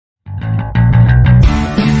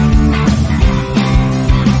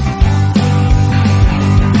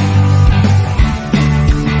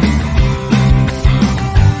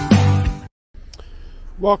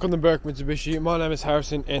Welcome to Berwick Mitsubishi. My name is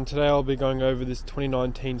Harrison and today I'll be going over this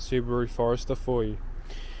 2019 Subaru Forester for you.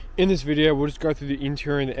 In this video we'll just go through the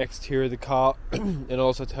interior and the exterior of the car and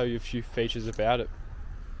also tell you a few features about it.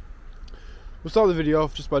 We'll start the video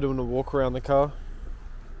off just by doing a walk around the car.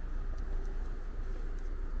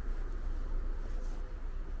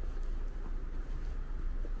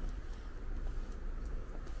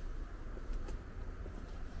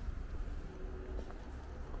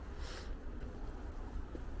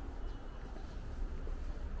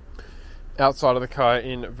 Outside of the car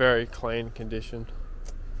in very clean condition.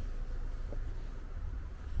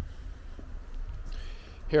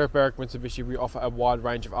 Here at Berwick Mitsubishi we offer a wide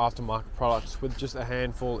range of aftermarket products with just a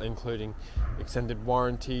handful, including extended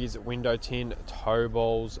warranties, window tint, tow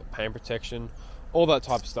balls, paint protection, all that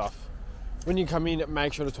type of stuff. When you come in,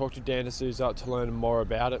 make sure to talk to Dan D'Souza to learn more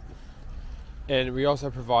about it. And we also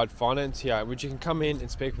provide finance here, which you can come in and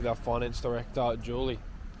speak with our finance director, Julie.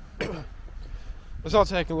 Let's start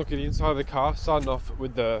taking a look at the inside of the car, starting off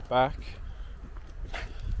with the back.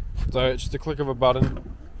 So it's just a click of a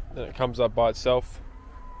button and it comes up by itself.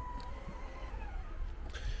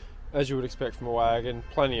 As you would expect from a wagon,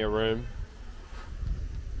 plenty of room.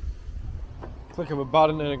 Click of a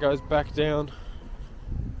button and it goes back down.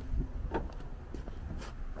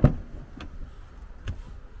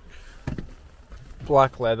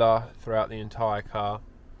 Black leather throughout the entire car.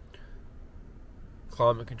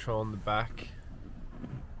 Climate control on the back.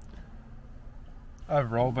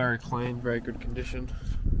 Overall, very clean, very good condition.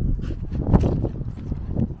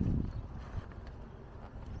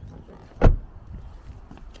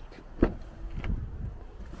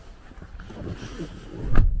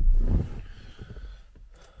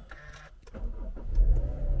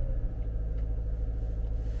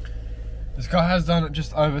 This car has done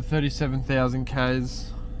just over 37,000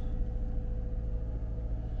 Ks.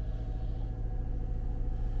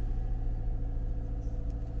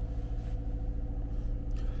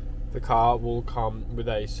 The car will come with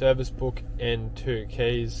a service book and 2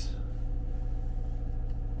 keys.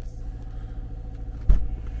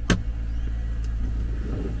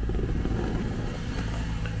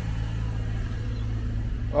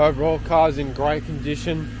 Overall, car's in great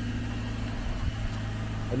condition.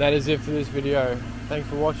 And that is it for this video. Thanks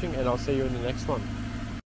for watching and I'll see you in the next one.